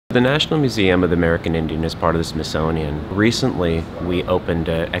The National Museum of the American Indian is part of the Smithsonian. Recently, we opened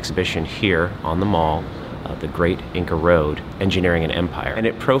an exhibition here on the mall, the Great Inka Road, Engineering an Empire. And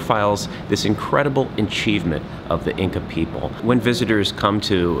it profiles this incredible achievement of the Inca people. When visitors come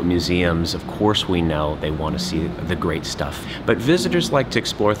to museums, of course we know they want to see the great stuff. But visitors like to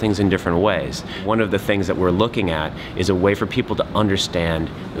explore things in different ways. One of the things that we're looking at is a way for people to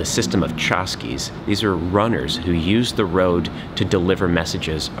understand the system of chasquis. These are runners who use the road to deliver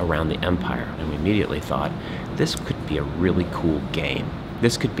messages around the empire. And we immediately thought, this could be a really cool game.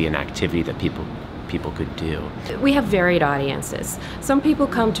 This could be an activity that people could do. We have varied audiences. Some people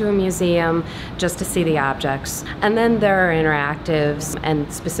come to a museum just to see the objects, and then there are interactives,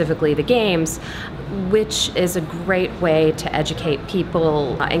 and specifically the games, which is a great way to educate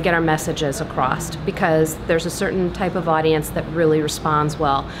people and get our messages across, because there's a certain type of audience that really responds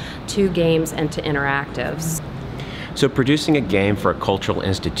well to games and to interactives. So producing a game for a cultural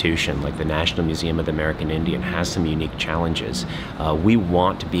institution like the National Museum of the American Indian has some unique challenges. We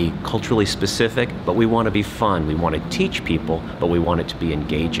want to be culturally specific, but we want to be fun. We want to teach people, but we want it to be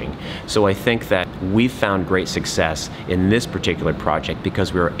engaging. So I think that we've found great success in this particular project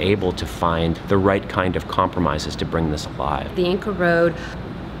because we were able to find the right kind of compromises to bring this alive. The Inka Road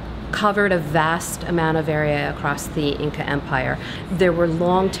covered a vast amount of area across the Inca Empire. There were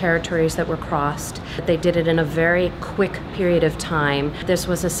long territories that were crossed. They did it in a very quick period of time. This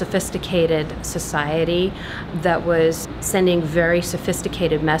was a sophisticated society that was sending very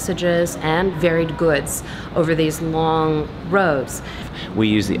sophisticated messages and varied goods over these long roads. We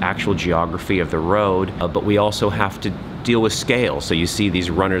use the actual geography of the road, but we also have to deal with scale. So you see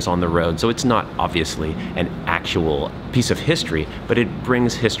these runners on the road. So it's not obviously an actual piece of history, but it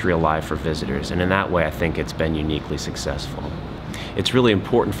brings history alive for visitors. And in that way, I think it's been uniquely successful. It's really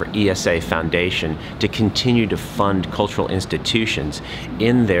important for ESA Foundation to continue to fund cultural institutions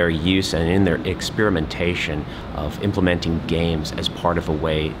in their use and in their experimentation of implementing games as part of a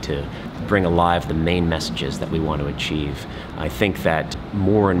way to bring alive the main messages that we want to achieve. I think that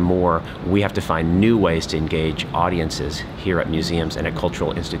more and more we have to find new ways to engage audiences here at museums and at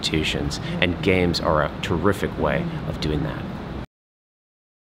cultural institutions, and games are a terrific way of doing that.